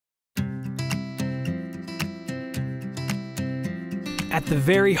At the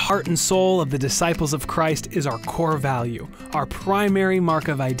very heart and soul of the disciples of Christ is our core value, our primary mark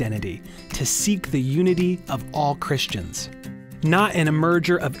of identity, to seek the unity of all Christians. Not in a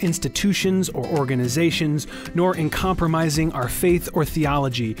merger of institutions or organizations, nor in compromising our faith or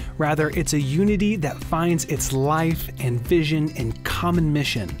theology. Rather, it's a unity that finds its life and vision in common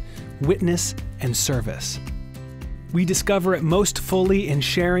mission, witness, and service. We discover it most fully in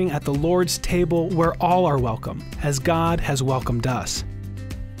sharing at the Lord's table where all are welcome, as God has welcomed us.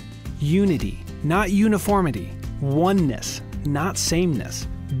 Unity, not uniformity. Oneness, not sameness.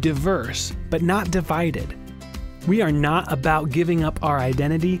 Diverse, but not divided. We are not about giving up our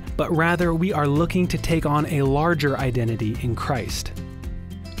identity, but rather we are looking to take on a larger identity in Christ.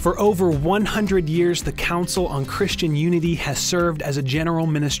 For over 100 years, the Council on Christian Unity has served as a general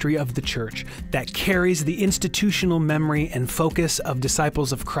ministry of the Church that carries the institutional memory and focus of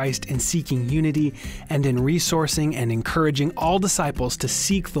disciples of Christ in seeking unity and in resourcing and encouraging all disciples to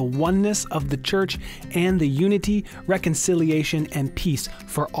seek the oneness of the Church and the unity, reconciliation, and peace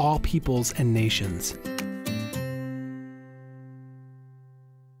for all peoples and nations.